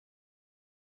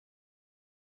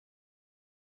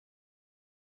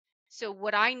So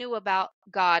what I knew about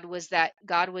God was that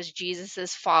God was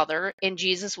Jesus's father, and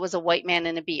Jesus was a white man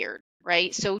in a beard,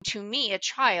 right? So to me, a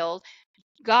child,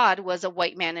 God was a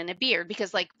white man in a beard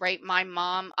because, like, right, my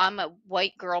mom, I'm a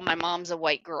white girl, my mom's a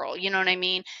white girl. You know what I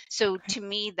mean? So Okay. to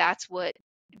me, that's what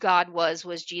God was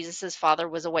Jesus's father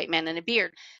was a white man in a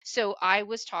beard. So I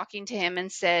was talking to him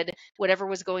and said whatever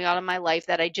was going on in my life,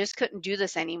 that I just couldn't do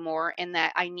this anymore, and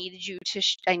that I needed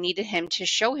I needed him to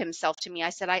show himself to me.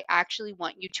 I said, I actually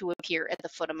want you to appear at the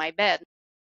foot of my bed.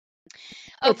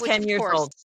 At Of which, 10 of years course,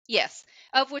 old. yes,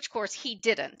 of which course he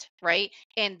didn't, right?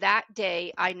 And that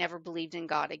day I never believed in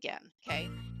God again. Okay.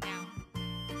 Now,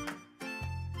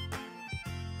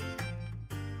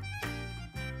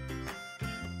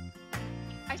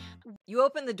 I, You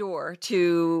opened the door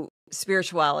to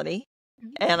spirituality,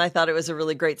 Mhm. and I thought it was a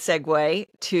really great segue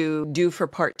to do for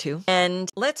part two. And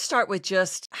let's start with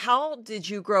just how did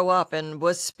you grow up, and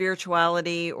was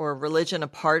spirituality or religion a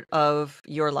part of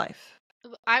your life?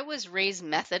 I was raised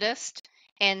Methodist.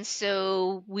 And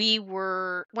so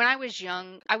when I was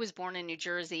young, I was born in New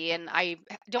Jersey, and I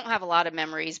don't have a lot of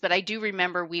memories, but I do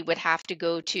remember we would have to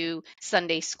go to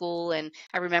Sunday school. And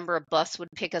I remember a bus would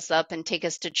pick us up and take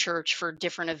us to church for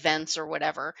different events or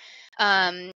whatever.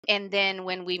 And then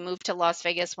when we moved to Las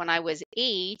Vegas when I was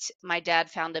 8, my dad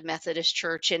found a Methodist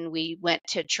church and we went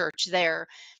to church there.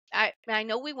 I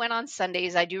know we went on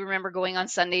Sundays. I do remember going on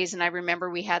Sundays, and I remember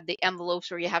we had the envelopes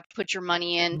where you have to put your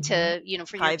money in Mhm. to,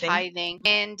 for your Tithing. tithing.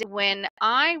 And when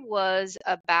I was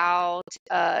about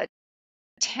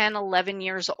 10, 11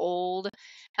 years old,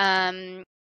 um,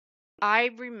 I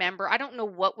remember, I don't know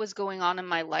what was going on in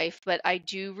my life, but I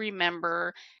do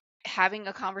remember having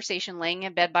a conversation, laying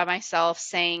in bed by myself,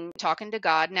 talking to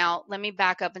God. Now, let me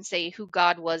back up and say who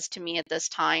God was to me at this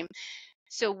time.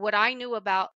 So what I knew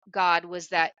about God was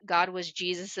that God was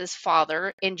Jesus's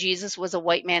father, and Jesus was a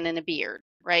white man in a beard,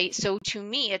 right? So to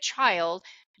me, a child,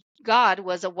 God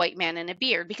was a white man in a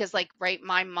beard because, like, right,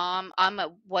 my mom, I'm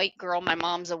a white girl, my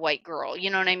mom's a white girl. You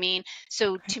know what I mean?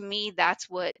 So Okay. to me, that's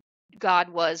what God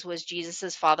was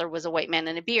Jesus's father was a white man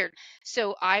in a beard.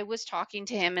 So I was talking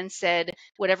to him and said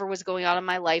whatever was going on in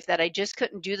my life, that I just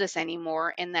couldn't do this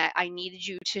anymore, and that I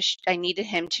needed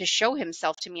him to show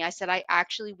himself to me. I said, I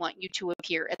actually want you to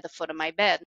appear at the foot of my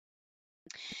bed.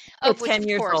 At Of which, 10 of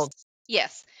years course, old.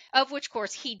 yes, of which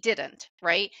course he didn't,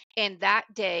 right? And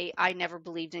that day I never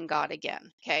believed in God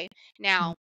again. Okay. Mm.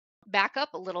 Now, back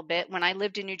up a little bit. When I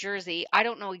lived in New Jersey, I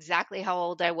don't know exactly how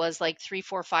old I was, like 3,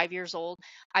 4, 5 years old.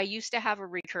 I used to have a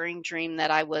recurring dream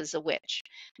that I was a witch.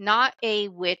 Not a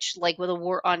witch like with a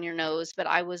wart on your nose, but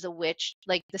I was a witch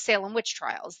like the Salem witch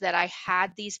trials, that I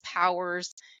had these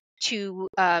powers to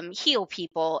heal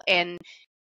people. And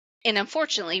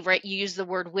unfortunately, right, you use the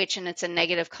word witch and it's a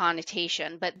negative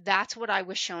connotation, but that's what I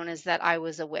was shown, is that I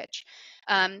was a witch.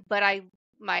 But I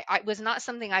was not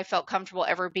something I felt comfortable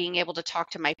ever being able to talk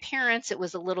to my parents. It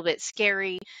was a little bit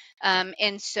scary.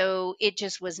 And so it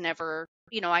just was never,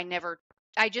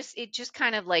 it just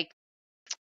kind of like,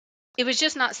 it was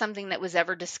just not something that was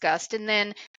ever discussed. And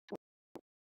then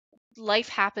life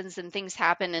happens and things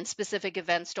happen and specific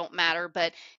events don't matter,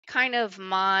 but kind of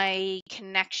my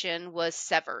connection was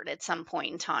severed at some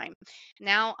point in time.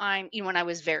 Now when I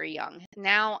was very young.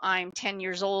 Now I'm 10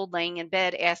 years old, laying in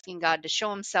bed asking God to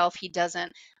show himself. He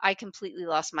doesn't. I completely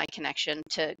lost my connection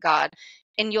to God.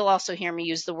 And you'll also hear me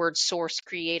use the word source,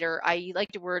 creator. I like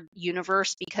the word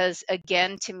universe because,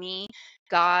 again, to me,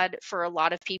 God for a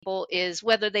lot of people is,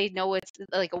 whether they know it's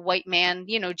like a white man,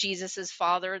 Jesus's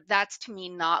father. That's to me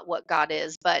not what God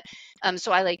is. But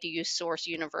so I like to use source,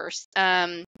 universe.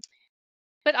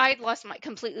 But I had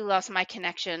completely lost my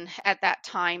connection at that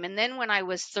time. And then when I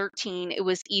was 13, it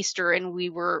was Easter, and we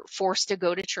were forced to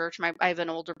go to church. I have an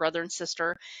older brother and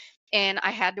sister, and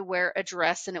I had to wear a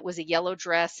dress, and it was a yellow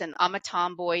dress, and I'm a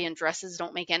tomboy and dresses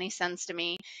don't make any sense to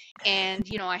me. And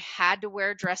I had to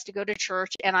wear a dress to go to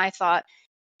church, and I thought,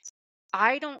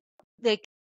 I don't like,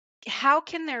 how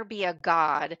can there be a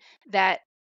God that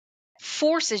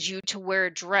forces you to wear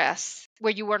a dress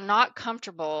where you are not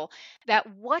comfortable? That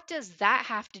What does that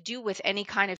have to do with any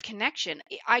kind of connection?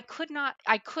 I could not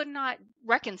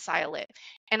reconcile it.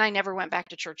 And I never went back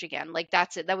to church again. Like,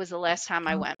 that's it. That was the last time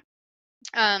I Oh, went.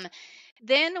 um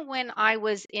then when I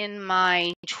was in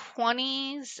my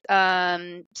 20s,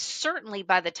 certainly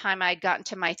by the time I'd gotten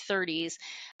to my 30s,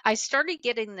 I started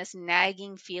getting this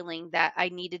nagging feeling that I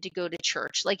needed to go to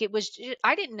church. Like,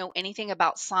 I didn't know anything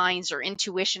about signs or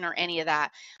intuition or any of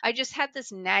that. I just had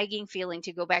this nagging feeling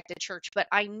to go back to church, but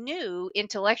I knew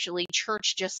intellectually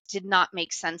church just did not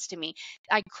make sense to me.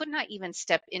 I could not even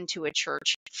step into a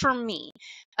church for me.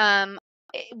 Um,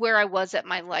 where I was at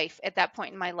my life at that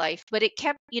point in my life, but it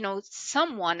kept,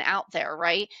 someone out there,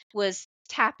 right, was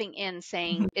tapping in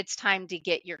saying it's time to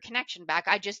get your connection back.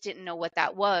 I just didn't know what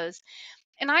that was.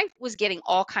 And I was getting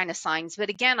all kind of signs, but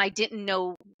again, I didn't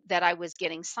know that I was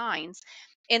getting signs.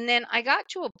 And then I got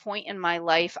to a point in my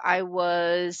life, I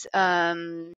was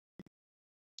I'm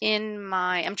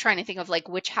trying to think of like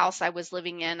which house I was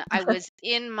living in. I was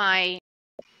in my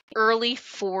early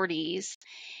 40s,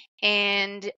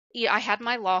 and I had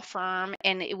my law firm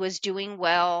and it was doing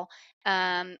well.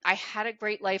 I had a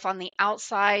great life on the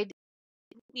outside.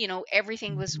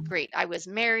 Everything was great. I was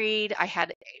married. I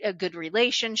had a good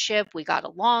relationship. We got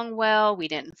along well. We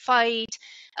didn't fight.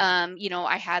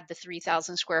 I had the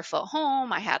 3,000 square foot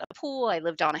home. I had a pool. I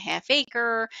lived on a half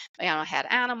acre. I had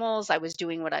animals. I was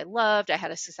doing what I loved. I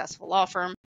had a successful law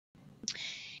firm.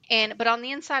 But on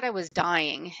the inside, I was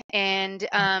dying. And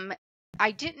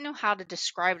I didn't know how to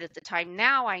describe it at the time.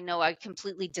 Now I know I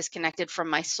completely disconnected from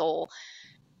my soul.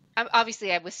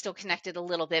 Obviously, I was still connected a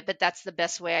little bit, but that's the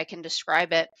best way I can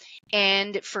describe it.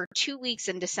 And for 2 weeks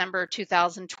in December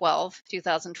 2012,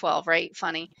 right?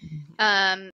 Funny.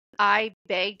 I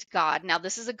begged God. Now,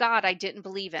 this is a God I didn't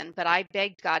believe in, but I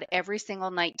begged God every single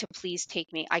night to please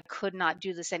take me. I could not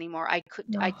do this anymore. I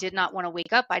did not want to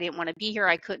wake up. I didn't want to be here.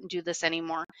 I couldn't do this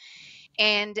anymore.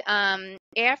 And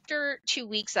after 2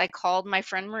 weeks, I called my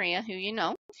friend Maria, who you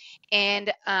know,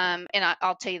 and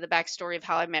I'll tell you the backstory of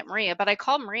how I met Maria. But I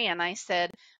called Maria and I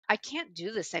said, I can't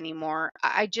do this anymore.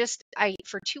 I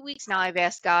for 2 weeks now, I've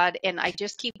asked God, and I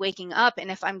just keep waking up.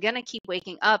 And if I'm going to keep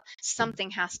waking up,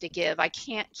 something has to give. I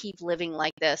can't keep living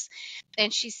like this.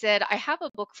 And she said, I have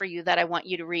a book for you that I want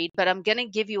you to read, but I'm going to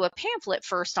give you a pamphlet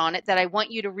first on it that I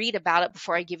want you to read about it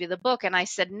before I give you the book. And I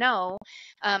said, no,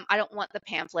 I don't want the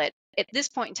pamphlet. At this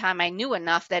point in time, I knew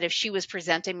enough that if she was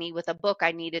presenting me with a book,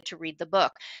 I needed to read the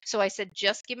book. So I said,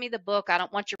 just give me the book. I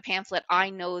don't want your pamphlet. I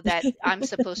know that I'm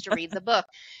supposed to read the book.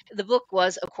 The book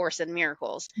was A Course in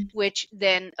Miracles, which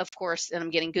then, of course, and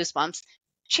I'm getting goosebumps,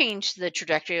 changed the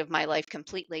trajectory of my life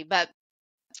completely. But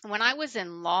when I was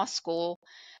in law school,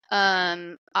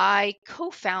 I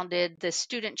co-founded the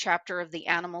student chapter of the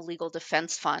Animal Legal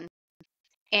Defense Fund.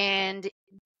 And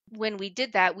when we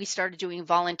did that, we started doing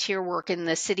volunteer work in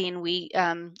the city, and we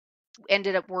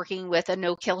ended up working with a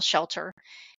no-kill shelter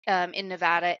in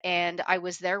Nevada. And I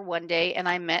was there one day and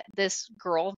I met this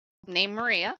girl named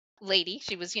Maria, lady.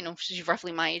 She was, she's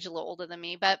roughly my age, a little older than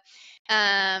me, but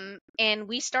and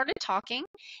we started talking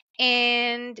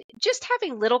and just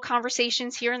having little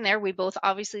conversations here and there. We both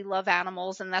obviously love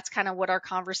animals, and that's kind of what our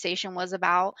conversation was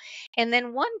about. And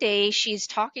then one day she's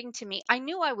talking to me. I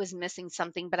knew I was missing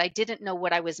something, but I didn't know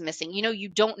what I was missing. You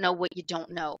don't know what you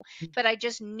don't know, but I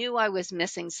just knew I was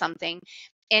missing something.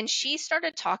 And she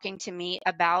started talking to me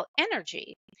about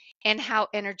energy and how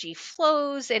energy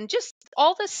flows and just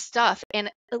all this stuff.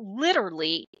 And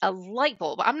literally a light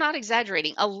bulb, I'm not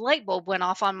exaggerating, a light bulb went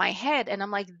off on my head. And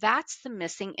I'm like, that's the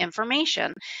missing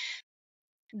information.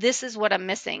 This is what I'm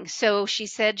missing. So she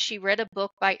said she read a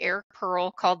book by Eric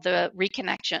Pearl called The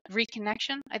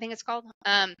Reconnection, I think it's called.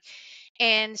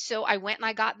 And so I went and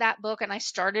I got that book and I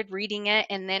started reading it.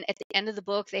 And then at the end of the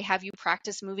book, they have you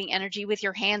practice moving energy with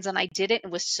your hands. And I did it.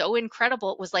 It was so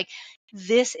incredible. It was like,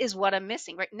 this is what I'm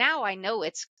missing. Right now, I know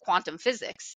it's quantum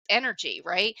physics, energy,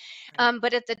 right?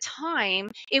 But at the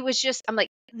time, it was just, I'm like,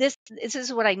 this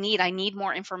is what I need. I need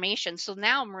more information. So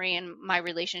now Marie and my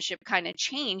relationship kind of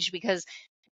changed because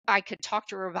I could talk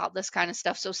to her about this kind of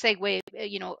stuff. So segue,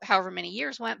 however many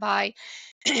years went by,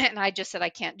 and I just said, I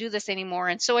can't do this anymore.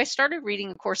 And so I started reading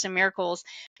A Course in Miracles.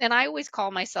 And I always call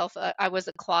myself, I was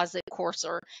a closet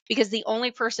courser, because the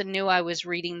only person knew I was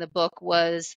reading the book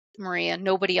was Maria.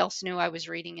 Nobody else knew I was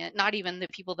reading it. Not even the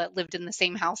people that lived in the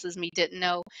same house as me didn't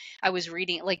know I was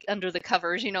reading it, like under the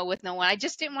covers, with no one. I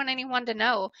just didn't want anyone to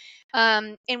know.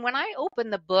 And when I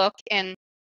opened the book and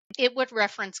it would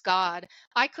reference God,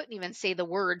 I couldn't even say the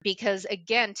word, because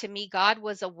again, to me, God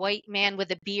was a white man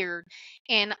with a beard,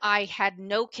 and I had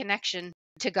no connection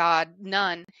to God,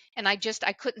 none. And I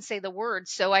couldn't say the word.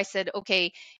 So I said,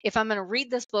 okay, if I'm going to read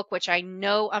this book, which I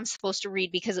know I'm supposed to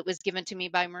read because it was given to me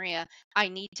by Maria, I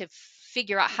need to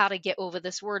figure out how to get over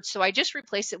this word. So I just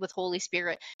replaced it with Holy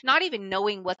Spirit, not even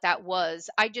knowing what that was.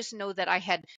 I just know that I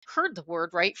had heard the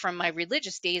word, right, from my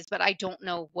religious days, but I don't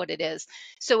know what it is.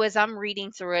 So as I'm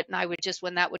reading through it, and I would just,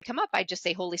 when that would come up, I'd just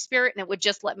say Holy Spirit, and it would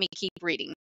just let me keep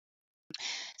reading.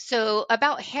 So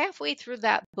about halfway through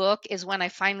that book is when I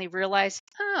finally realized,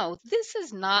 oh, this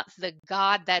is not the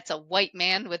God that's a white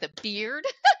man with a beard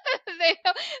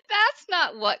That's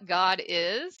not what God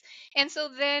is. And so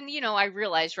then, I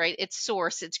realized, right, it's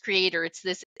source, it's creator, it's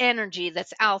this energy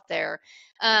that's out there.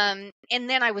 And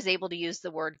then I was able to use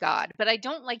the word God, but I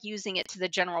don't like using it to the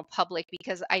general public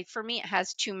because for me, it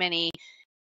has too many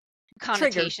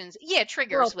Triggers. connotations. Yeah, Well,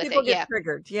 triggers with people it. get Yeah.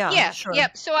 triggered. Yeah, Yeah, sure.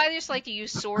 yep. So I just like to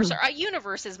use source or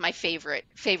universe is my favorite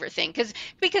thing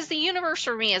because the universe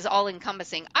for me is all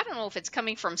encompassing. I don't know if it's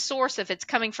coming from source, if it's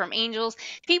coming from angels.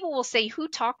 People will say, "Who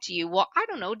talked to you?" Well, I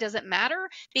don't know. Does it matter?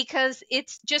 Because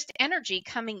it's just energy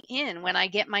coming in when I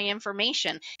get my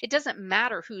information. It doesn't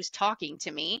matter who's talking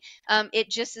to me. It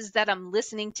just is that I'm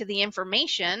listening to the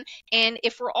information. And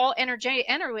if we're all energetic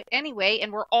anyway,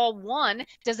 and we're all one,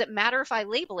 does it matter if I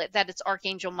label it that it's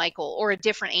Archangel Michael or a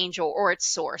different angel or its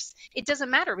source? It doesn't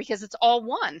matter because it's all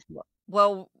one.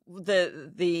 Well,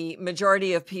 the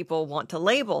majority of people want to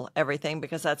label everything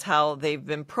because that's how they've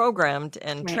been programmed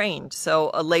and Right. trained.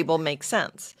 So a label makes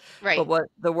sense. Right. But what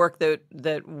the work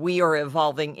that we are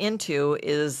evolving into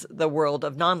is the world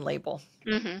of non-label.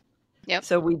 Mm-hmm. Yep.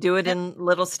 So we do it Yep. in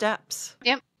little steps.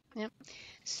 Yep. Yep.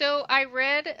 So I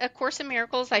read A Course in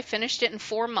Miracles. I finished it in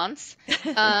 4 months. It's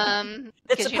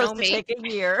Because supposed to me. take a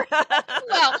year.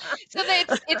 Well, so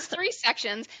it's three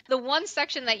sections. The one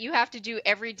section that you have to do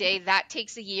every day, that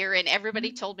takes a year, and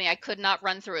everybody told me I could not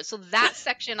run through it. So that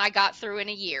section I got through in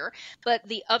a year, but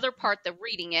the other part, the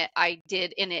reading it, I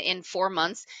did in 4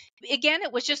 months. Again,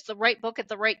 it was just the right book at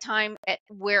the right time at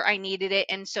where I needed it,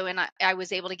 and I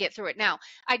was able to get through it. Now,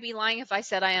 I'd be lying if I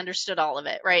said I understood all of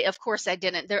it, right? Of course I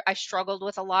didn't. I struggled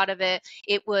with a lot of it.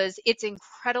 It's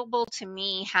incredible to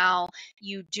me how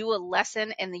you do a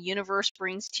lesson and the universe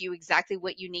brings to you exactly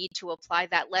what you need to apply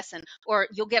that lesson. Or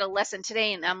you'll get a lesson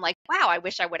today and I'm like, wow, I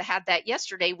wish I would have had that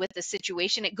yesterday with the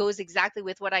situation. It goes exactly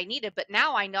with what I needed, but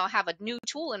now I know I have a new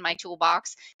tool in my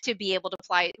toolbox to be able to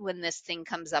apply it when this thing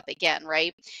comes up again,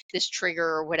 right? This trigger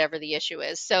or whatever the issue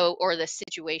is. Or the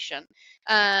situation.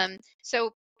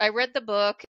 So I read the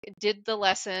book, did the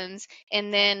lessons,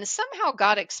 and then somehow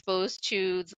got exposed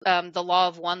to the Law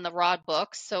of One, the Rod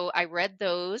books. So I read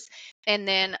those, and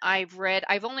then I've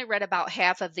only read about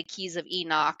half of the Keys of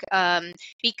Enoch,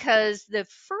 because the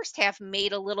first half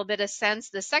made a little bit of sense.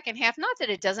 The second half, not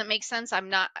that it doesn't make sense. I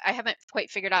haven't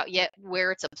quite figured out yet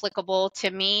where it's applicable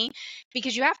to me,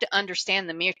 because you have to understand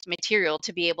the material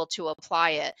to be able to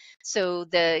apply it. So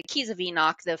the Keys of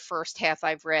Enoch, the first half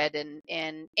I've read, and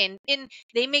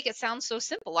they make it sound so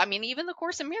simple. I mean, even the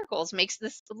Course in Miracles makes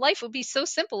this life would be so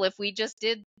simple if we just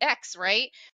did X, right?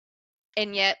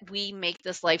 And yet we make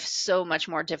this life so much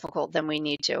more difficult than we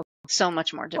need to. So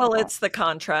much more Well, difficult. it's the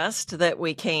contrast that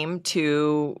we came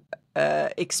to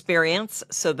experience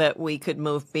so that we could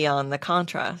move beyond the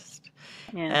contrast.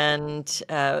 Yeah. And,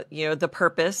 the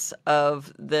purpose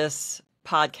of this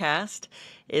podcast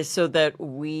is so that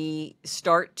we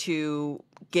start to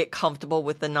get comfortable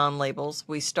with the non-labels.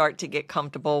 We start to get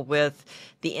comfortable with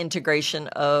the integration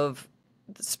of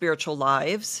spiritual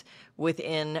lives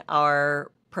within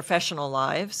our professional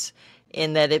lives,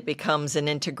 in that it becomes an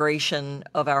integration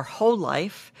of our whole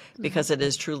life, because it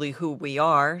is truly who we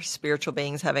are, spiritual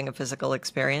beings having a physical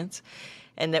experience,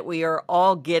 and that we are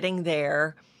all getting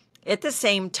there at the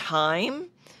same time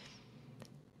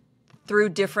through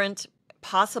different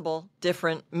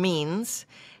means.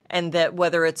 And that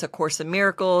whether it's A Course in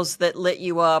Miracles that lit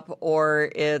you up,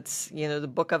 or it's, the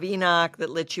Book of Enoch that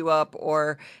lit you up,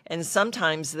 and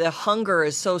sometimes the hunger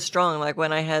is so strong. Like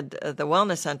when I had the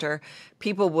wellness center,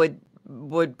 people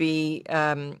would be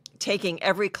taking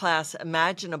every class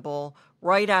imaginable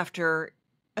right after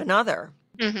another.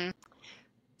 Mm-hmm.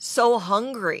 So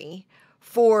hungry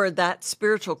for that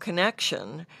spiritual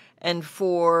connection and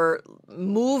for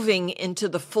moving into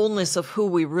the fullness of who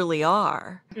we really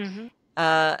are. Mm-hmm.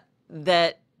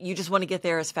 That you just want to get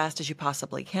there as fast as you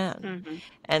possibly can. Mm-hmm.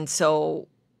 And so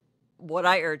what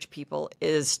I urge people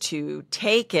is to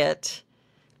take it,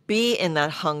 be in that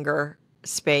hunger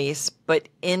space, but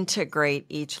integrate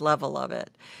each level of it,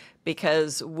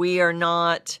 because we are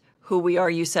not who we are.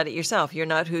 You said it yourself. You're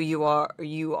not who you are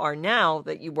now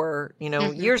that you were,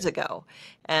 years ago.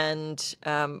 And,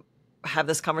 have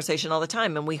this conversation all the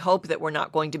time. And we hope that we're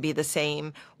not going to be the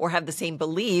same or have the same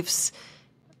beliefs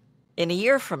in a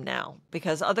year from now,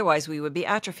 because otherwise we would be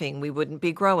atrophying. We wouldn't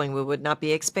be growing. We would not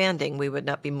be expanding. We would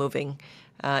not be moving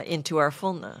into our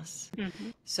fullness. Mm-hmm.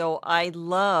 So I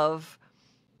love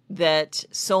that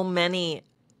so many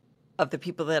of the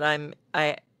people that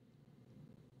I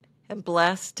am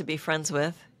blessed to be friends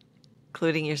with,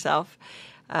 including yourself,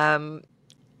 that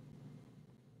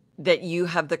you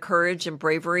have the courage and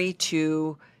bravery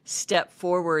to step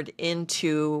forward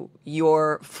into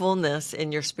your fullness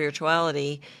in your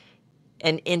spirituality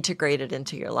and integrate it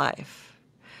into your life,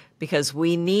 because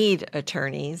we need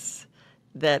attorneys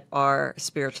that are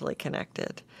spiritually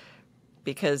connected,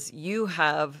 because you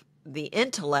have the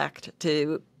intellect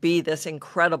to be this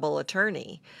incredible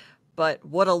attorney. But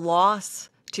what a loss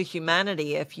to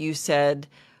humanity if you said,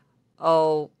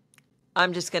 oh,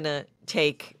 I'm just going to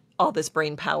take all this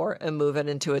brain power and move it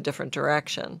into a different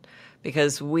direction,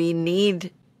 because we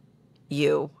need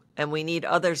you and we need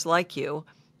others like you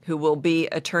who will be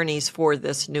attorneys for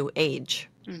this new age.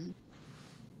 Mm-hmm.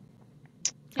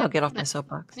 I'll get off my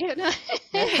soapbox. Yeah, no,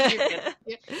 you're good.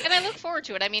 Yeah. And I look forward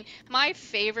to it. I mean, my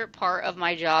favorite part of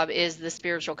my job is the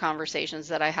spiritual conversations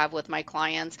that I have with my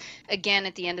clients. Again,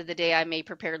 at the end of the day, I may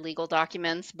prepare legal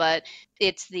documents, but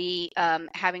it's the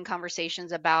having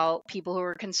conversations about people who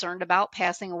are concerned about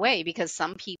passing away, because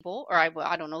some people, or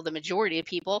I don't know, the majority of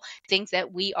people think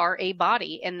that we are a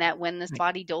body, and that when this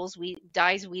body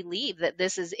dies, we leave, that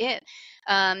this is it.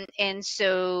 And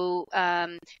so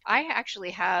I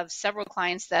actually have several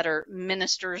clients that are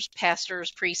ministers,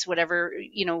 pastors, priests, whatever,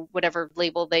 whatever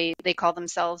label they call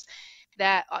themselves,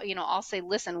 that, I'll say,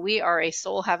 listen, we are a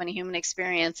soul having a human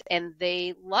experience. And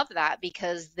they love that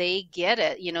because they get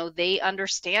it, they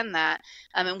understand that.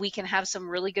 And we can have some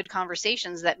really good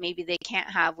conversations that maybe they can't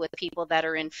have with people that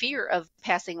are in fear of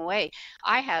passing away.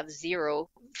 I have zero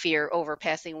fear over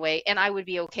passing away, and I would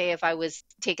be okay if I was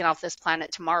taken off this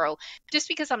planet tomorrow, just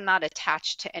because I'm not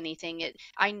attached to anything.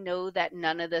 I know that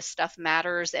none of this stuff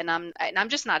matters, and I'm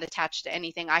just not attached to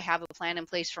anything. I have a plan in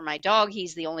place for my dog.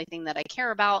 He's the only thing that I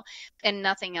care about, and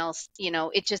nothing else.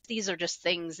 These are just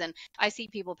things. And I see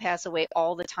people pass away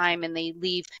all the time, and they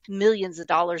leave millions of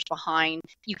dollars behind.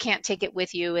 You can't take it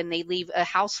with you, and they leave a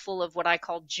house full of what I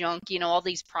call junk, all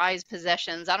these prized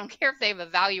possessions. I don't care if they have a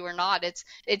value or not.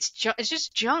 It's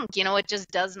just junk. It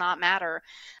just does not matter.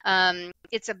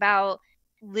 It's about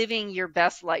living your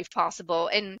best life possible.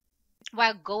 And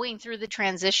while going through the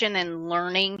transition and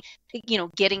learning,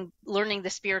 learning the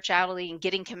spirituality and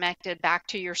getting connected back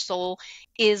to your soul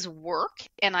is work.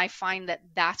 And I find that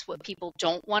that's what people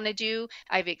don't want to do.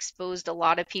 I've exposed a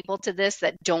lot of people to this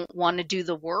that don't want to do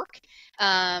the work.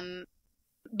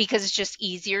 Because it's just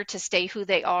easier to stay who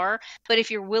they are. But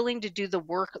if you're willing to do the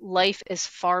work, life is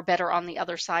far better on the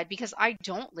other side, because I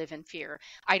don't live in fear.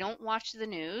 I don't watch the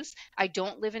news. I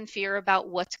don't live in fear about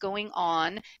what's going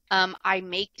on. I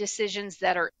make decisions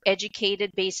that are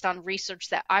educated based on research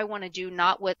that I want to do,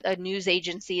 not what a news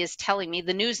agency is telling me.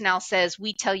 The news now says,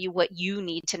 we tell you what you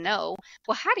need to know.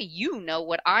 Well, how do you know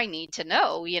what I need to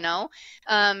know?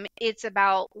 It's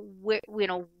about,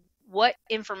 what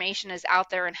information is out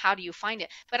there and how do you find it.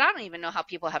 But I don't even know how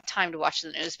people have time to watch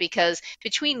the news, because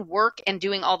between work and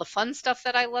doing all the fun stuff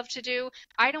that I love to do,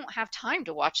 I don't have time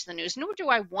to watch the news, nor do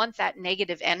I want that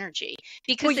negative energy,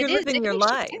 because you're living your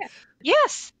life.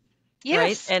 Yes.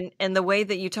 Right. And the way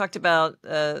that you talked about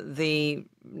I'm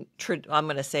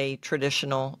going to say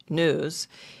traditional news,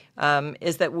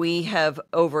 is that we have,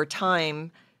 over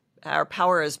time, our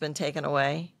power has been taken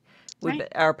away.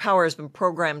 Our power has been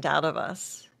programmed out of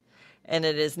us. And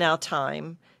it is now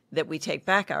time that we take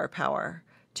back our power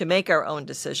to make our own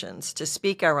decisions, to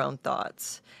speak our own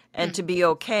thoughts, and to be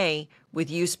okay with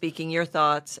you speaking your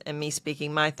thoughts and me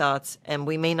speaking my thoughts, and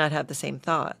we may not have the same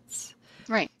thoughts.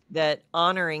 Right. That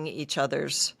honoring each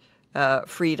other's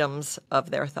freedoms of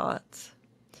their thoughts.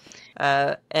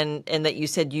 And that you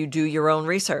said you do your own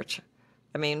research.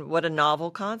 I mean, what a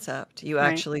novel concept. You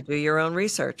actually do your own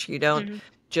research. You don't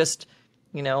just,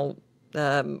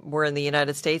 we're in the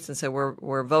United States, and so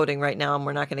we're voting right now, and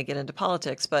we're not going to get into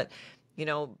politics. But,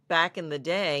 back in the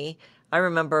day, I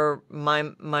remember my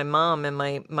mom and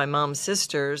my mom's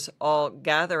sisters all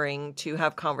gathering to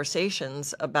have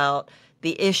conversations about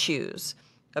the issues,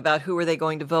 about who are they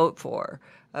going to vote for,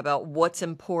 about what's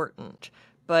important.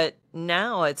 But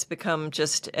now it's become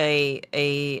just a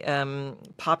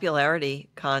popularity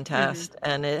contest,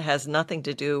 and it has nothing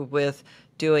to do with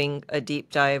doing a deep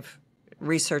dive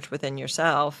research within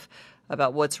yourself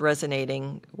about what's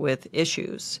resonating with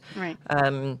issues. Right.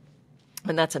 And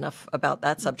that's enough about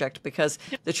that subject, because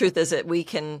the truth is that we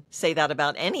can say that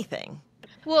about anything.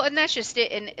 Well, and that's just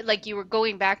it. And like, you were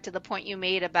going back to the point you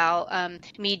made about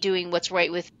me doing what's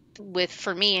right with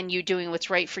for me, and you doing what's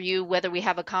right for you, whether we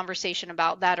have a conversation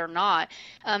about that or not.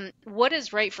 What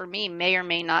is right for me may or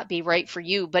may not be right for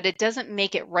you, but it doesn't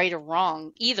make it right or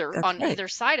wrong either. That's on either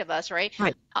side of us, right?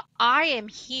 I am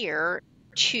here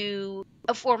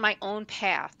for my own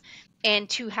path, and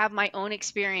to have my own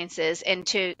experiences, and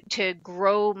to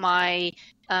grow my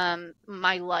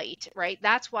my light, right?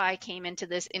 That's why I came into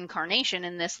this incarnation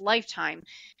in this lifetime.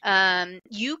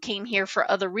 You came here for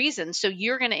other reasons, so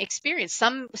you're going to experience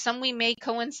some we may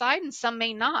coincide and some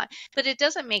may not, but it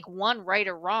doesn't make one right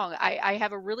or wrong. I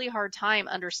have a really hard time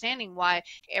understanding why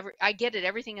I get it.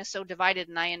 Everything is so divided,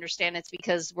 and I understand it's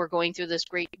because we're going through this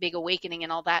great big awakening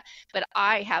and all that. But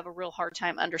I have a real hard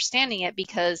time understanding it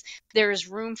because there's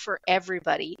room for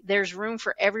everybody. There's room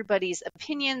for everybody's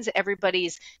opinions,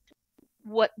 everybody's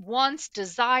what wants,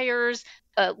 desires,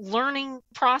 learning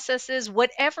processes,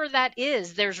 whatever that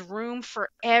is. There's room for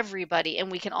everybody,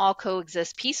 and we can all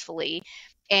coexist peacefully.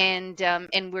 And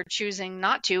we're choosing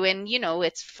not to. And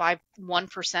it's 1%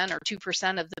 or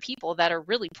 2% of the people that are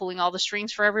really pulling all the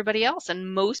strings for everybody else.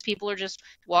 And most people are just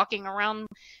walking around,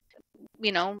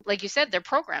 like you said, they're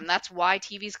programmed. That's why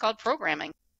TV is called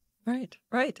programming. Right,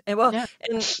 right. And well, Yeah.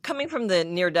 and coming from the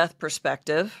near-death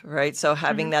perspective, right? So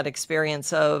having that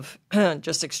experience of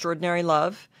just extraordinary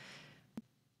love,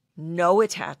 no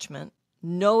attachment,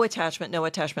 no attachment, no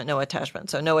attachment, no attachment.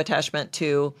 So no attachment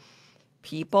to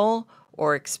people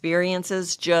or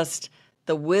experiences, just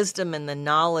the wisdom and the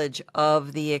knowledge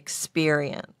of the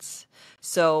experience.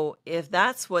 So if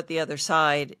that's what the other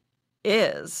side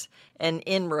is, and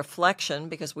in reflection,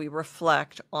 because we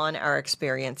reflect on our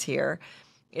experience here,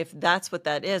 if that's what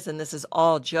that is, and this is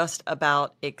all just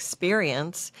about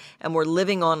experience, and we're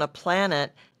living on a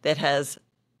planet that has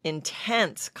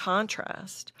intense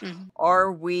contrast, are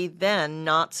we then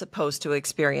not supposed to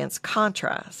experience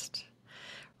contrast?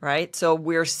 Right? So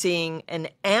we're seeing an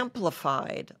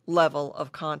amplified level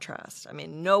of contrast. I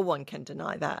mean, no one can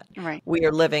deny that. Right. We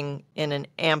are living in an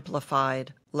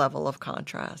amplified level of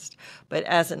contrast. But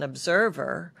as an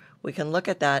observer, we can look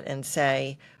at that and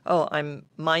say, oh, I'm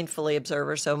mindfully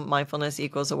observer. So mindfulness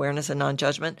equals awareness and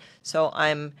non-judgment. So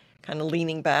I'm kind of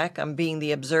leaning back. I'm being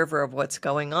the observer of what's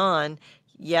going on.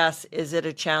 Yes, is it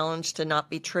a challenge to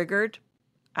not be triggered?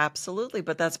 Absolutely,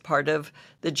 but that's part of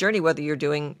the journey, whether you're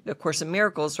doing A Course in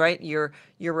Miracles, right? You're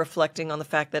reflecting on the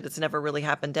fact that it's never really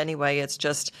happened anyway. It's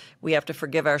just we have to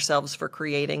forgive ourselves for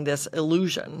creating this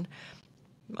illusion.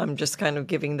 I'm just kind of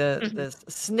giving the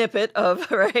snippet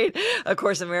of, right, A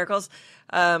Course in Miracles.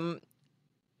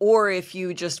 Or if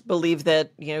you just believe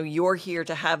that, you're here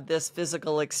to have this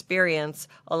physical experience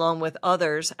along with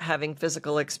others having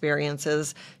physical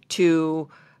experiences to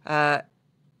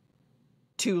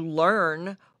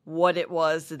learn what it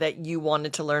was that you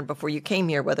wanted to learn before you came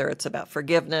here, whether it's about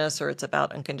forgiveness or it's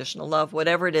about unconditional love,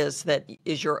 whatever it is that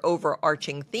is your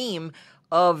overarching theme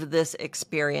of this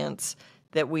experience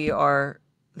that we are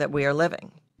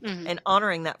living, and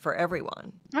honoring that for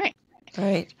everyone. Right.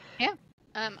 Right. Yeah.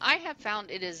 I have found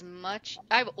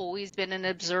I've always been an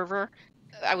observer.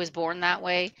 I was born that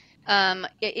way.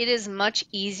 It is much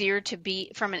easier to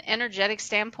be, from an energetic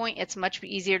standpoint, it's much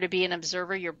easier to be an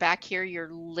observer. You're back here, you're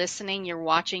listening, you're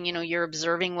watching, you're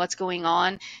observing what's going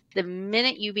on. The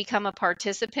minute you become a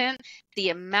participant, the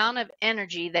amount of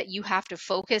energy that you have to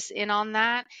focus in on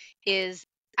that is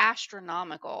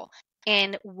astronomical.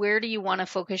 And where do you want to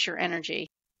focus your energy?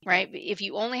 Right? If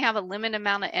you only have a limited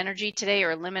amount of energy today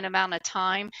or a limited amount of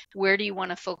time, where do you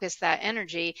want to focus that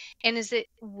energy? And is it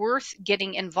worth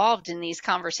getting involved in these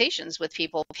conversations with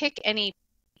people? Pick any.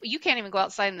 You can't even go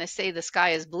outside and they say the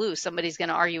sky is blue. Somebody's going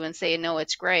to argue and say, no,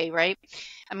 it's gray, right?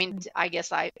 I mean, I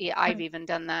guess I've even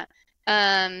done that.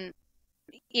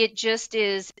 It just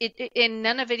is, and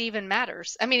none of it even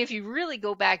matters. I mean, if you really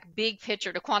go back big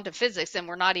picture to quantum physics, and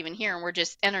we're not even here and we're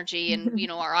just energy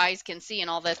and, our eyes can see and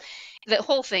all this, the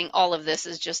whole thing, all of this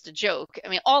is just a joke. I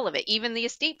mean, all of it, even the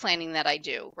estate planning that I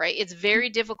do, right? It's very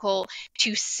difficult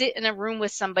to sit in a room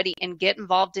with somebody and get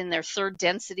involved in their third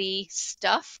density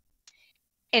stuff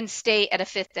and stay at a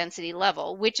fifth density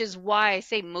level, which is why I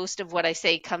say most of what I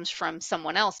say comes from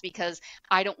someone else, because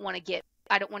I don't want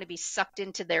to be sucked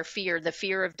into their fear, the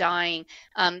fear of dying,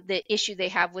 the issue they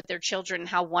have with their children,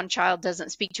 how one child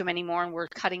doesn't speak to them anymore and we're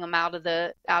cutting them out of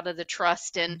the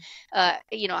trust, and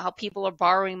how people are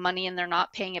borrowing money and they're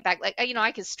not paying it back. Like,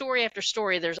 I could story after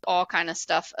story. There's all kind of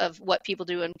stuff of what people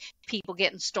do and people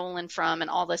getting stolen from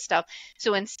and all this stuff.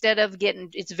 So instead of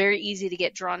it's very easy to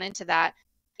get drawn into that.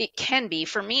 It can be.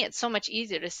 For me, it's so much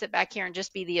easier to sit back here and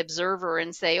just be the observer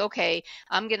and say, okay,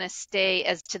 I'm going to stay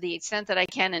as to the extent that I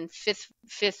can in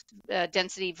fifth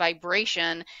density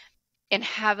vibration, and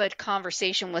have a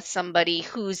conversation with somebody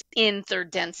who's in third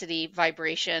density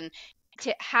vibration.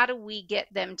 How do we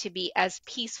get them to be as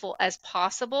peaceful as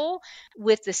possible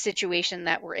with the situation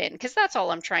that we're in? Because that's all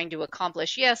I'm trying to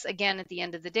accomplish. Yes, again, at the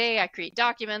end of the day, I create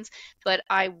documents, but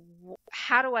I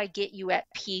how do I get you at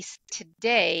peace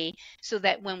today so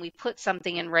that when we put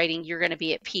something in writing, you're going to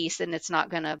be at peace and it's not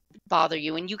going to bother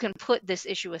you, and you can put this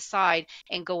issue aside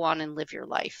and go on and live your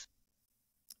life.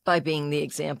 By being the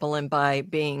example and by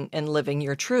being and living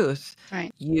your truth,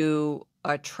 Right. you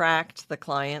attract the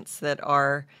clients that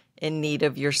are in need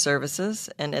of your services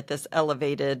and at this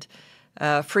elevated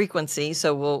frequency.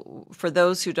 So for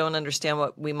those who don't understand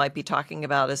what we might be talking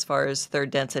about as far as third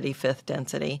density, fifth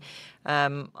density,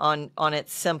 on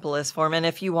its simplest form, and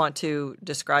if you want to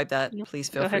describe that, Yep. please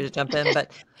Go feel free ahead. to jump in.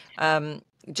 But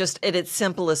just at its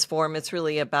simplest form, it's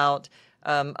really about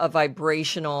a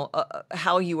vibrational,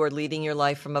 how you are leading your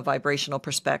life from a vibrational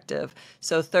perspective.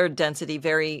 So third density,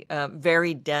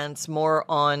 very dense, more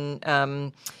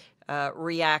on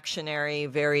reactionary,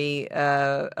 very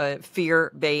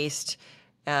fear-based.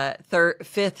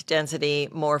 Fifth density,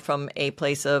 more from a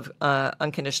place of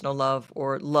unconditional love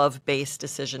or love-based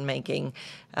decision making,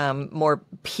 more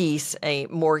peace, a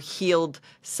more healed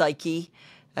psyche.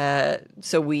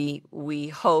 So we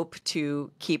hope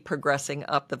to keep progressing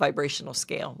up the vibrational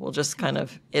scale. We'll just kind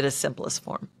of, in its simplest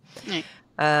form. Right.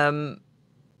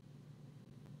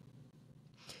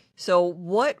 So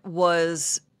what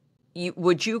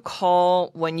would you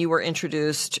call, when you were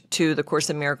introduced to the Course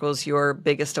in Miracles, your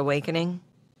biggest awakening?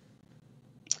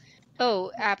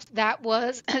 Oh, that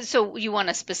was so you want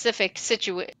a specific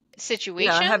Yeah.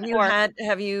 situation,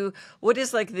 or What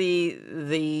is like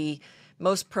the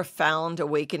most profound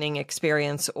awakening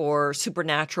experience or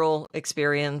supernatural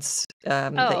experience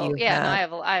that Oh, you've yeah, no, had?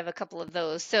 I have a couple of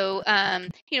those. So,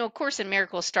 Course in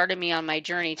Miracles started me on my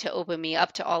journey to open me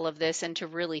up to all of this and to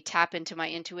really tap into my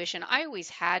intuition. I always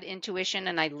had intuition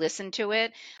and I listened to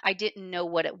it. I didn't know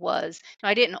what it was. No,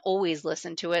 I didn't always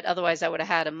listen to it. Otherwise, I would have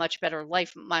had a much better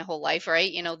life my whole life,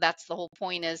 right? That's the whole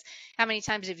point, is how many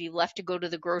times have you left to go to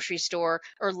the grocery store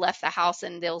or left the house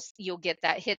and you'll get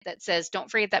that hit that says,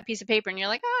 "Don't forget that piece of paper." And you're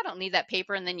like, "Oh, I don't need that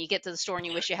paper." And then you get to the store and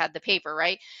you wish you had the paper,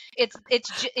 right? It's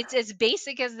as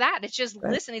basic as that. It's just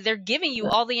Right. listening. They're giving you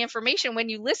all the information. When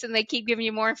you listen, they keep giving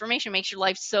you more information. It makes your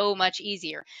life so much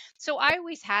easier. So I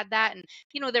always had that, and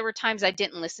there were times I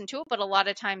didn't listen to it, but a lot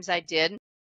of times I did.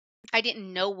 I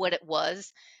didn't know what it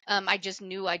was. I just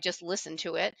knew I just listened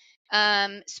to it.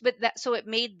 So it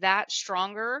made that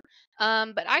stronger.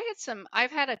 But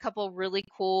I've had a couple really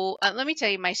cool. Let me tell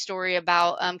you my story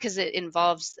about, because it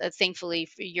involves, thankfully,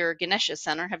 your Ganesha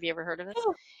Center. Have you ever heard of it?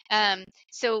 Oh,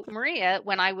 So Maria,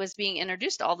 when I was being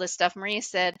introduced to all this stuff, Maria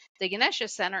said the Ganesha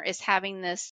Center is having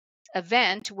this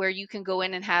event where you can go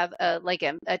in and have a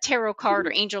tarot card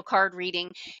or angel card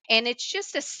reading, and it's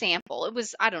just a sample. It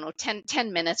was, I don't know,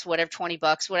 10 minutes, whatever,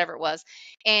 $20, whatever it was,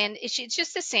 and it's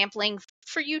just a sampling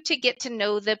for you to get to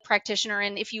know the practitioner,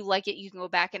 and if you like it, you can go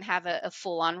back and have a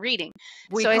full-on reading.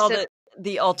 we So I called said, it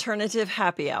the alternative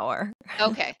happy hour.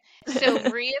 okay. So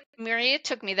Maria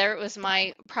took me there. It was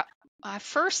my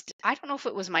first, I don't know if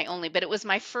it was my only, but it was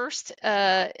my first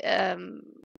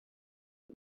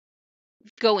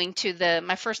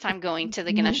my first time going to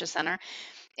the Mhm. Ganesha Center,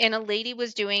 and a lady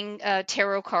was doing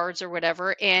tarot cards or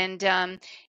whatever, and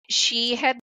she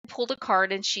had pulled a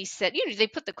card, and she said, they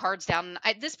put the cards down. And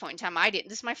at this point in time, I didn't.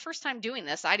 This is my first time doing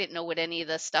this. I didn't know what any of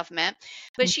this stuff meant,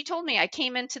 but she told me I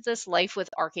came into this life with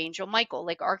Archangel Michael.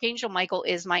 Like, Archangel Michael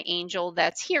is my angel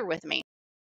that's here with me,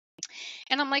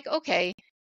 and I'm like, okay.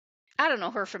 I don't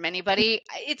know her from anybody.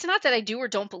 It's not that I do or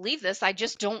don't believe this. I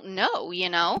just don't know.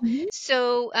 Mhm.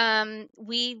 So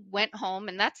we went home,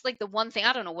 and that's like the one thing.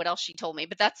 I don't know what else she told me,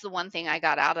 but that's the one thing I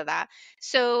got out of that.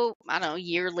 So I don't know, a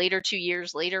year later, 2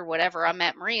 years later, whatever, I'm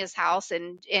at Maria's house,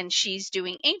 and she's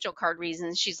doing angel card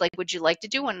reasons. She's like, "Would you like to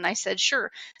do one?" And I said, "Sure."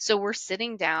 So we're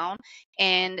sitting down,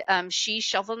 and she's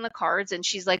shuffling the cards, and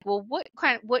she's like, "Well, what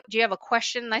do you have a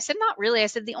question?" And I said, "Not really." I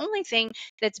said, "The only thing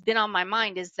that's been on my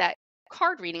mind is that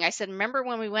card reading." I said, "Remember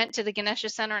when we went to the Ganesha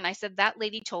Center?" And I said, "That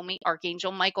lady told me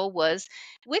Archangel Michael was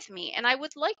with me. And I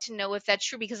would like to know if that's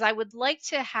true, because I would like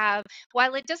to have,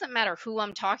 while it doesn't matter who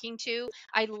I'm talking to,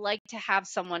 I like to have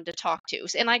someone to talk to."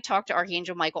 And I talk to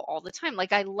Archangel Michael all the time.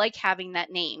 Like, I like having that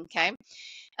name. Okay.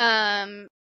 Um,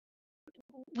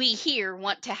 we here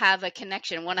want to have a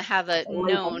connection, want to have a A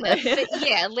label, known, right?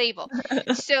 yeah, label.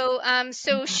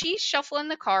 So she's shuffling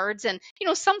the cards, and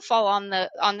some fall on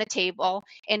the table,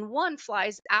 and one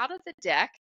flies out of the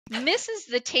deck, misses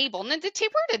the table. And the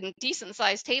table, we're at a decent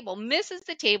sized table, misses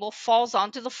the table, falls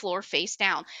onto the floor face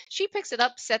down. She picks it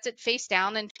up, sets it face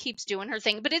down, and keeps doing her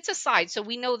thing. But it's a side, so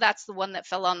we know that's the one that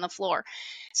fell on the floor.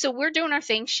 So we're doing our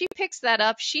thing. She picks that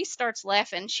up. She starts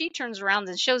laughing. She turns around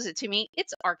and shows it to me.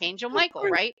 It's Archangel Of Michael,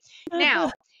 course. right?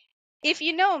 Now, if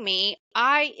you know me,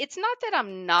 it's not that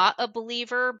I'm not a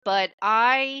believer, but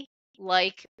I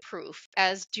like proof,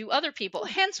 as do other people.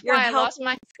 Hence You're a why I lost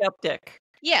my healthy skeptic.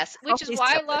 Yes, which is Healthy why I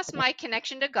skeptic. lost my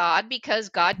connection to God, because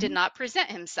God did Mhm. not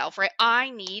present himself, right? I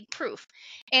need proof.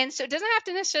 And so it doesn't have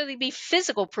to necessarily be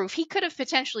physical proof. He could have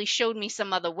potentially showed me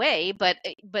some other way, but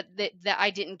that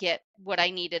I didn't get what I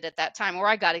needed at that time, or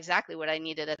I got exactly what I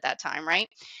needed at that time, right?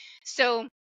 So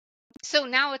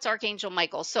now it's Archangel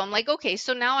Michael. So I'm like, okay,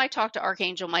 so now I talk to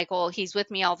Archangel Michael. He's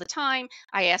with me all the time.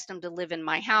 I asked him to live in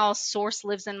my house. Source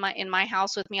lives in my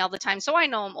house with me all the time. So I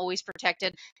know I'm always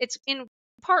protected. It's in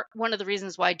part one of the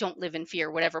reasons why I don't live in fear.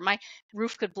 Whatever. My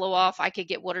roof could blow off, I could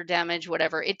get water damage,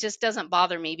 whatever. It just doesn't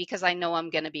bother me because I know I'm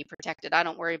going to be protected. I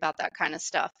don't worry about that kind of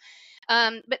stuff.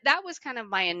 But that was kind of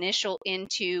my initial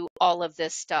into all of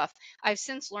this stuff. I've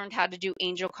since learned how to do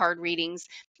angel card readings,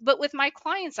 but with my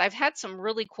clients, I've had some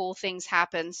really cool things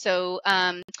happen. So,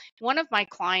 one of my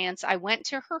clients, I went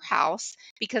to her house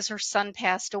because her son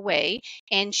passed away,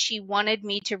 and she wanted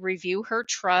me to review her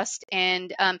trust.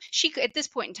 And at this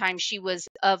point in time, she was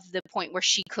of the point where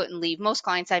she couldn't leave. Most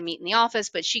clients I meet in the office,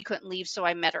 but she couldn't leave, so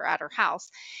I met her at her house.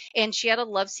 And she had a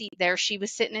love seat there. She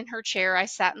was sitting in her chair. I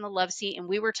sat in the love seat, and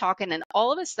we were talking. And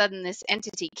all of a sudden, this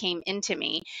entity came into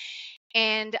me.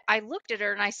 And I looked at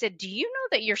her and I said, "Do you know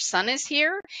that your son is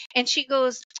here?" And she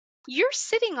goes, "You're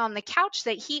sitting on the couch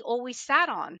that he always sat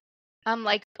on." I'm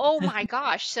like, "Oh my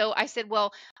gosh." So I said,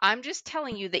 "Well, I'm just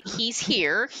telling you that he's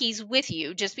here. He's with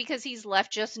you. Just because he's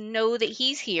left, just know that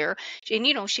he's here."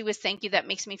 And, she was, "Thank you. That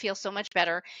makes me feel so much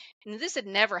better." And this had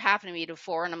never happened to me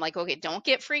before. And I'm like, "Okay, don't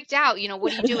get freaked out.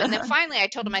 What do you do?" And then finally I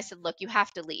told him, I said, "Look, you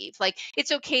have to leave. Like,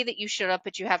 it's okay that you showed up,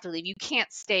 but you have to leave. You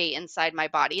can't stay inside my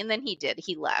body." And then he did.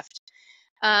 He left.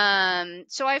 So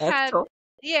That's cool.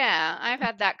 I've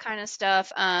had that kind of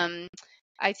stuff.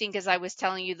 I think, as I was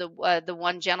telling you, the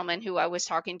one gentleman who I was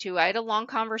talking to, I had a long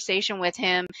conversation with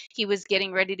him. He was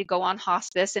getting ready to go on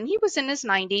hospice, and he was in his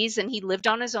 90s, and he lived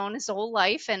on his own his whole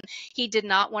life, and he did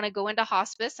not want to go into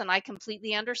hospice, and I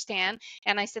completely understand.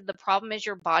 And I said, the problem is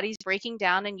your body's breaking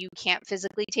down, and you can't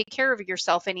physically take care of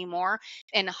yourself anymore.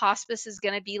 And hospice is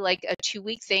going to be like a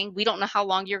 2-week thing. We don't know how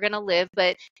long you're going to live,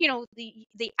 but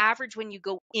the average when you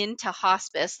go into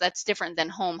hospice, that's different than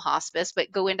home hospice,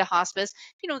 but go into hospice,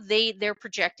 they're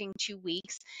projecting 2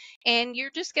 weeks, and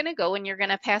you're just going to go and you're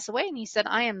going to pass away. And he said,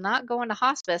 "I am not going to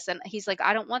hospice." And he's like,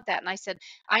 "I don't want that." And I said,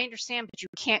 "I understand, but you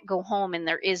can't go home, and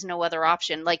there is no other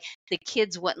option." Like, the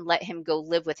kids wouldn't let him go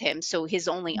live with him, so his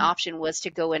only option was to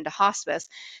go into hospice.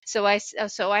 So I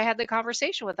had the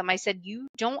conversation with him. I said, "You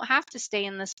don't have to stay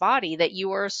in this body. That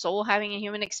you are a soul having a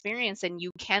human experience, and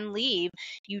you can leave.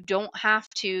 You don't have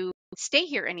to stay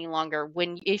here any longer.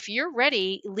 If you're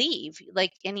ready, leave."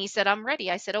 Like, and he said, "I'm ready."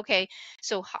 I said, "Okay."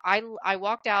 So I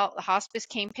walked out. The hospice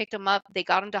came, picked him up. They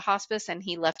got him to hospice, and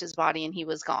he left his body, and he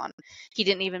was gone. He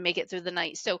didn't even make it through the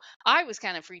night. So I was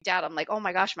kind of freaked out. I'm like, "Oh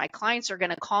my gosh, my clients are going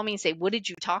to call me and say, 'What did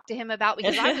you talk to him about?'"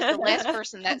 Because I was the last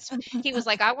person he was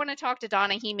like, "I want to talk to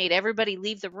Donna." He made everybody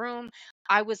leave the room.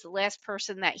 I was the last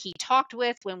person that he talked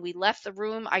with. When we left the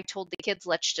room, I told the kids,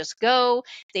 "Let's just go."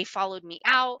 They followed me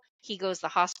out. He goes to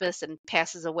hospice and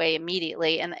passes away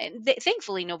immediately. And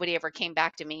thankfully, nobody ever came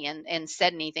back to me and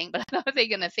said anything. But are they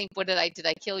going to think, did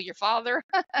I kill your father?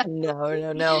 No,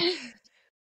 no, no.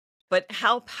 But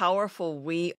how powerful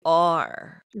we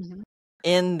are Mhm.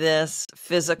 in this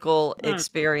physical Mm.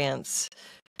 experience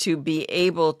to be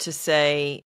able to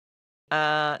say,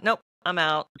 nope, I'm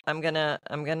out. I'm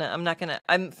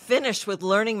finished with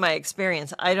learning my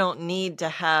experience. I don't need to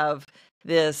have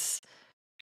this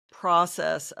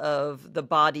process of the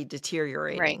body Right.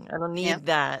 deteriorating. I don't Yeah. need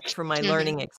that for my Mhm.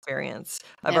 learning experience.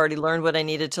 I've Yeah. already learned what I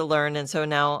needed to learn, and so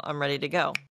now I'm ready to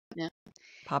go. Yeah.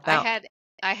 Pop I out. had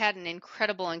I had an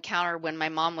incredible encounter when my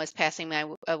mom was passing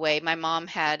away. My mom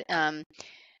had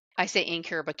I say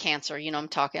incurable cancer. I'm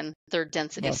talking third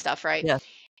density Yes. stuff, right? Yes.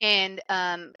 And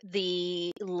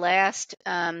the last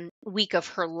week of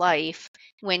her life,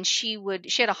 when she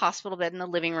had a hospital bed in the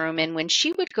living room, and when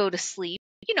she would go to sleep,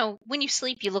 when you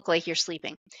sleep, you look like you're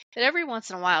sleeping. But every once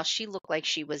in a while, she looked like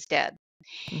she was dead.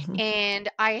 Mhm. And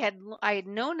I had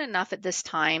known enough at this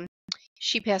time.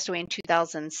 She passed away in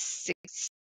 2006.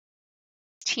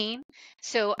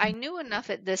 So I knew enough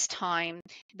at this time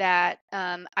that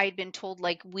I'd been told,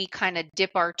 like, we kind of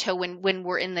dip our toe when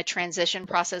we're in the transition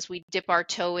process. We dip our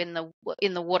toe in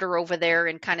the water over there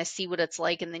and kind of see what it's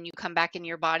like, and then you come back in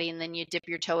your body, and then you dip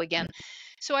your toe again.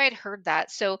 So I had heard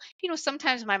that. So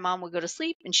sometimes my mom would go to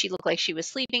sleep and she looked like she was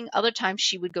sleeping. Other times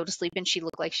she would go to sleep and she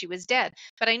looked like she was dead.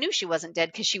 But I knew she wasn't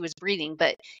dead because she was breathing.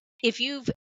 But if you've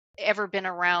ever been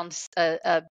around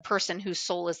a person whose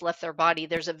soul has left their body,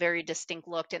 there's a very distinct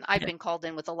look. And I've Yeah. been called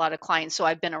in with a lot of clients, so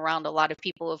I've been around a lot of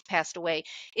people who have passed away.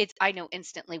 I know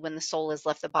instantly when the soul has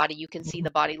left the body. You can see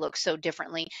the body look so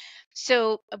differently.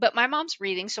 So, but my mom's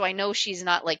breathing, so I know she's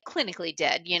not like clinically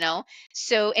dead, you know.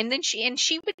 So, and then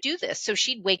she would do this. So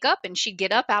she'd wake up and she'd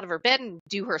get up out of her bed and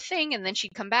do her thing, and then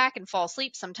she'd come back and fall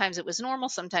asleep. Sometimes it was normal,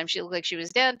 sometimes she looked like she was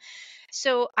dead.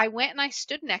 So I went and I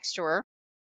stood next to her.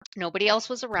 Nobody else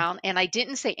was around, and I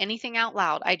didn't say anything out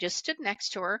loud. I just stood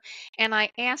next to her and I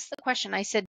asked the question. I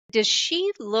said, does she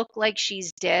look like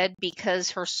she's dead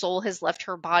because her soul has left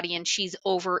her body and she's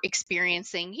over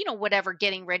experiencing, whatever,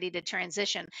 getting ready to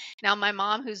transition? Now, my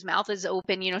mom, whose mouth is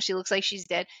open, she looks like she's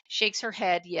dead, shakes her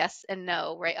head yes and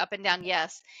no, right? Up and down,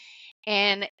 yes.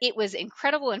 And it was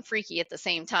incredible and freaky at the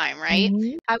same time, right?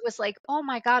 Mhm. I was like, oh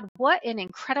my God, what an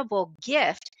incredible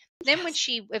gift. Then when Yes.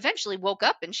 she eventually woke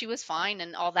up and she was fine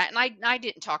and all that, and I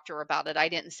didn't talk to her about it. I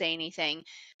didn't say anything.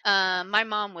 My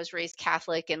mom was raised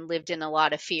Catholic and lived in a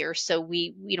lot of fear. So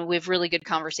we have really good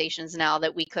conversations now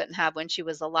that we couldn't have when she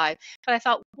was alive. But I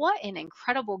thought, what an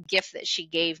incredible gift that she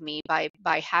gave me by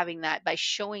having that, by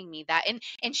showing me that.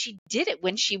 And she did it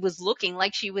when she was looking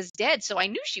like she was dead. So I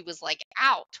knew she was like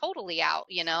out, totally out.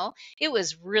 It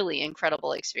was really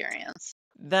incredible experience.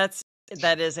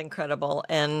 That is incredible.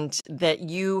 And that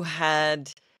you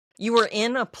were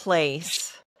in a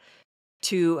place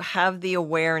to have the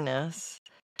awareness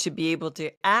to be able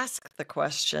to ask the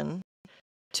question,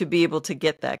 to be able to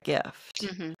get that gift.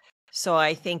 Hmm. So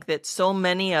I think that so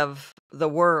many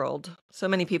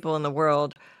people in the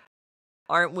world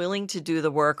aren't willing to do the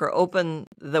work or open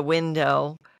the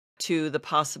window to the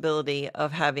possibility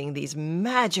of having these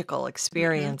magical Hmm.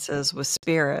 experiences with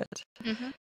spirit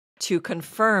Hmm. to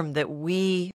confirm that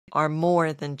we are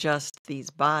more than just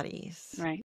these bodies.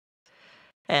 Right.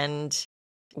 And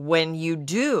when you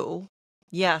do,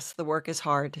 yes, the work is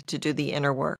hard to do the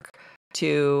inner work,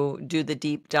 to do the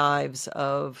deep dives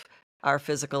of our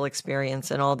physical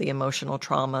experience and all the emotional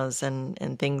traumas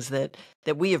and things that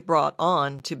we have brought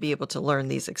on to be able to learn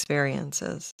these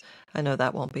experiences. I know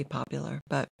that won't be popular,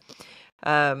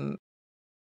 um,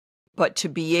 but to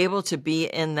be able to be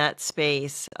in that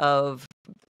space of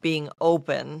being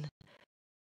open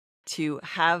to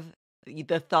have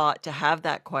the thought, to have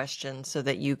that question so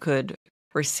that you could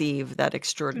receive that Hmm.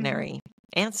 extraordinary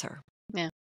answer. Yeah.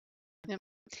 Yep.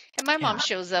 And my mom Yeah.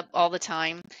 shows up all the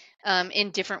time, in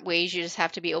different ways. You just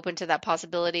have to be open to that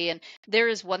possibility. And there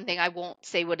is one thing, I won't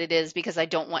say what it is because I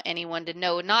don't want anyone to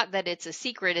know. Not that it's a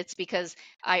secret, it's because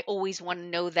I always want to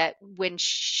know that when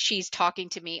she's talking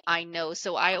to me, I know.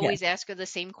 So I Yes. always ask her the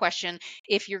same question.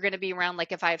 If you're going to be around,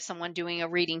 like if I have someone doing a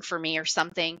reading for me or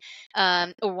something,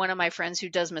 or one of my friends who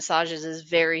does massages is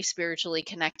very spiritually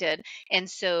connected. And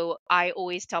so I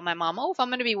always tell my mom, oh, if I'm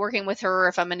going to be working with her, or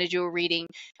if I'm going to do a reading,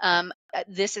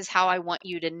 this is how I want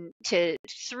you to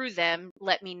through them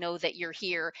let me know that you're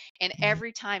here. And Mhm.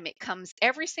 every time it comes,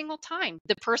 every single time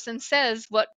the person says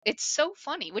what, it's so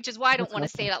funny, which is why I don't That's want to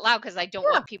say awesome. it out loud, because I don't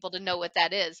Yeah, want people to know what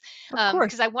that is. of course.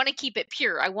 Because I want to keep it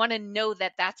pure. I want to know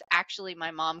that that's actually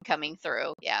my mom coming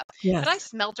through. Yeah. But I Yes.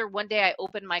 smelt her one day. I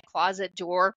opened my closet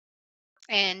door,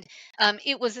 and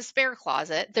it was a spare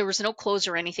closet. There was no clothes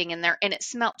or anything in there, and it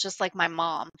smelled just like my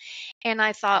mom. And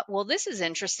I thought, well, this is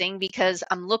interesting because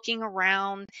I'm looking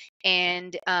around,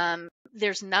 and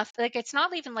there's nothing, like it's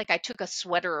not even like I took a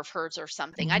sweater of hers or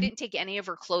something. I Mhm. didn't take any of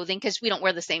her clothing because we don't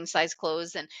wear the same size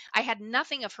clothes, and I had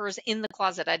nothing of hers in the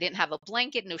closet. I didn't have a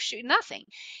blanket, no shoe, nothing.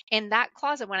 And that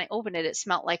closet, when I opened it, it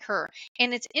smelled like her.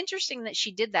 And it's interesting that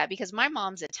she did that because my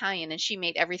mom's Italian and she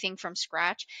made everything from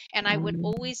scratch. And I would Mhm.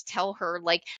 always tell her,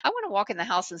 like, I want to walk in the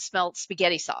house and smell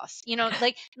spaghetti sauce,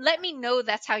 like, let me know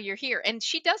that's how you're here. And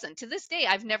she doesn't. To this day,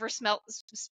 I've never smelled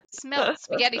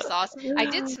spaghetti sauce. I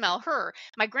did smell her.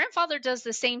 My grandfather does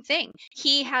the same thing.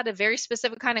 He had a very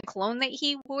specific kind of cologne that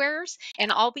he wears,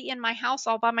 and I'll be in my house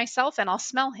all by myself and I'll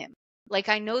smell him. Like,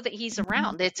 I know that he's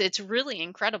around. It's really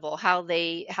incredible how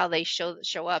they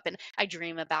show up, and I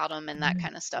dream about them and that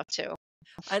kind of stuff too.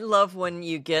 I love when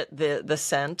you get the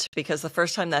scent because the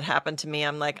first time that happened to me,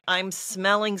 I'm like, I'm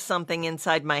smelling something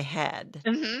inside my head.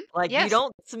 Hmm. Like you Yes.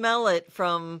 don't smell it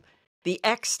from the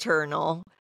external,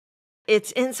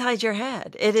 it's inside your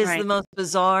head. It is the Right. most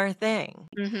bizarre thing.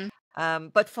 Hmm.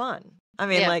 But fun. I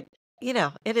mean, Yeah. like,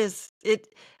 it is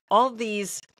all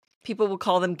these people will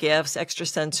call them gifts,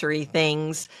 extrasensory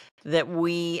things that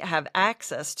we have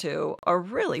access to are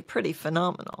really pretty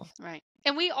phenomenal. Right.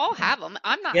 And we all have them.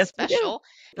 I'm not Yes, we do. special.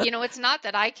 It's not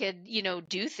that I could,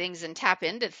 do things and tap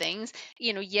into things.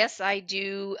 Yes, I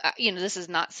do. This is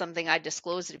not something I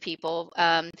disclose to people.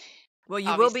 Well, you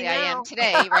will be Obviously, I am now.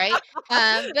 today, right?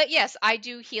 But yes, I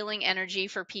do healing energy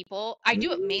for people. I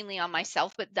do it mainly on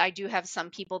myself, but I do have some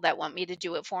people that want me to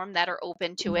do it for them that are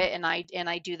open to it, and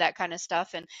I do that kind of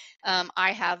stuff. And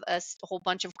I have whole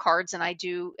bunch of cards, and I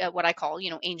do what I call,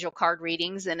 angel card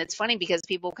readings. And it's funny because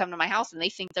people come to my house and they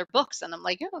think they're books, and I'm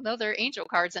like, oh no, they're angel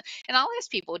cards. And I'll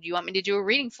ask people, do you want me to do a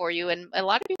reading for you? And a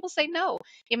lot of people say no.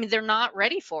 I mean, they're not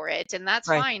ready for it, and that's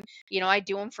Right. fine. I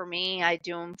do them for me. I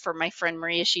do them for my friend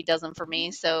Maria. She does them for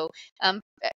me. So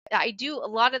I do a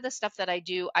lot of the stuff that I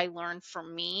do, I learn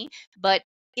from me. But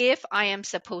if I am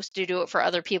supposed to do it for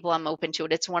other people, I'm open to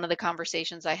it. It's one of the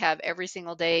conversations I have every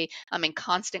single day. I'm in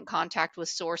constant contact with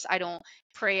source. I don't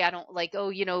pray. I don't like,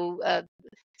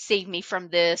 save me from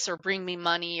this or bring me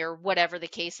money or whatever the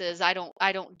case is. I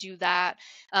don't do that.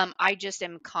 I just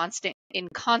am in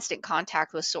constant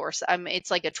contact with source.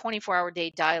 It's like a 24-hour day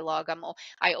dialogue.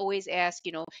 I always ask,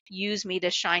 use me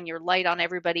to shine your light on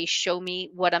everybody. Show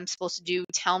me what I'm supposed to do.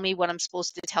 Tell me what I'm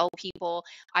supposed to tell people.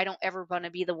 I don't ever want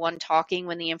to be the one talking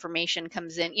when the information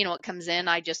comes in. It comes in,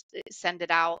 I just send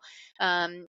it out.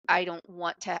 I don't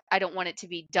want it to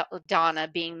be Donna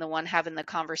being the one having the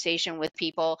conversation with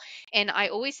people. And I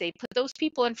always say, put those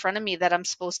people in front of me that I'm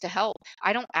supposed to help.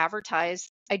 I don't advertise.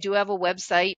 I do have a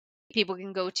website people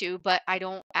can go to, but I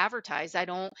don't advertise. I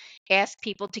don't ask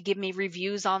people to give me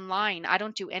reviews online. I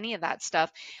don't do any of that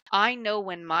stuff. I know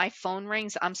when my phone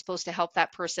rings, I'm supposed to help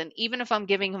that person, even if I'm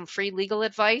giving them free legal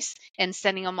advice and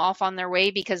sending them off on their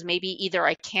way because maybe either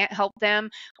I can't help them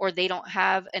or they don't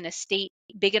have an estate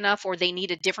big enough or they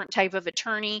need a different type of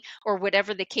attorney or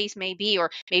whatever the case may be,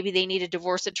 or maybe they need a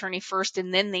divorce attorney first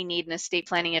and then they need an estate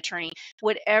planning attorney.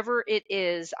 Whatever it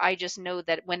is, I just know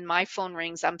that when my phone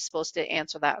rings, I'm supposed to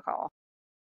answer that call.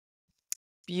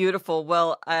 Beautiful.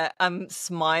 Well, I'm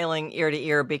smiling ear to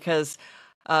ear because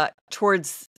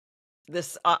towards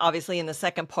this, obviously in the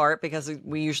second part, because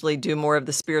we usually do more of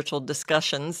the spiritual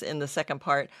discussions in the second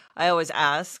part, I always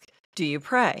ask, do you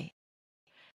pray?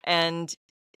 And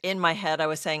in my head, I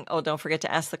was saying, oh, don't forget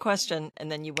to ask the question.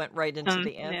 And then you went right into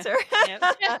the Yeah. answer. Yep.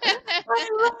 I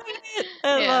love it.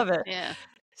 I Yeah. love it. Yeah.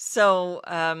 So,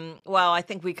 wow, I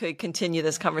think we could continue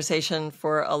this conversation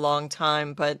for a long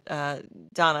time. But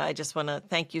Donna, I just want to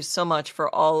thank you so much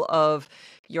for all of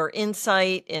your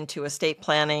insight into estate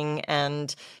planning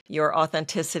and your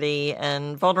authenticity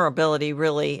and vulnerability,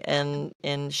 really,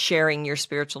 in sharing your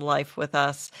spiritual life with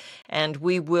us. And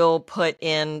we will put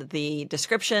in the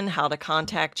description how to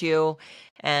contact you.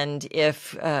 And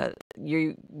if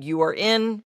you are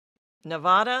in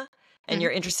Nevada and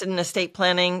you're interested in estate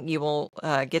planning, you will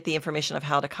get the information of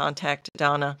how to contact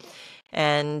Donna.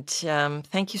 And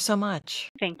thank you so much.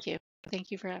 Thank you.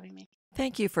 Thank you for having me.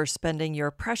 Thank you for spending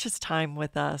your precious time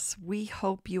with us. We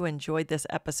hope you enjoyed this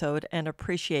episode and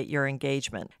appreciate your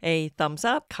engagement. A thumbs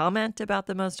up, comment about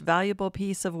the most valuable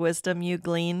piece of wisdom you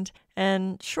gleaned,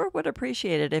 and sure would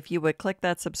appreciate it if you would click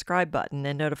that subscribe button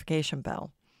and notification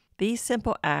bell. These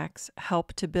simple acts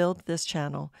help to build this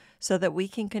channel so that we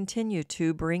can continue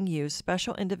to bring you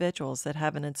special individuals that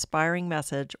have an inspiring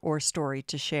message or story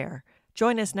to share.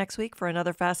 Join us next week for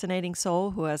another fascinating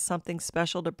soul who has something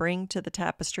special to bring to the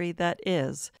tapestry that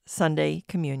is Sunday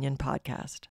Communion Podcast.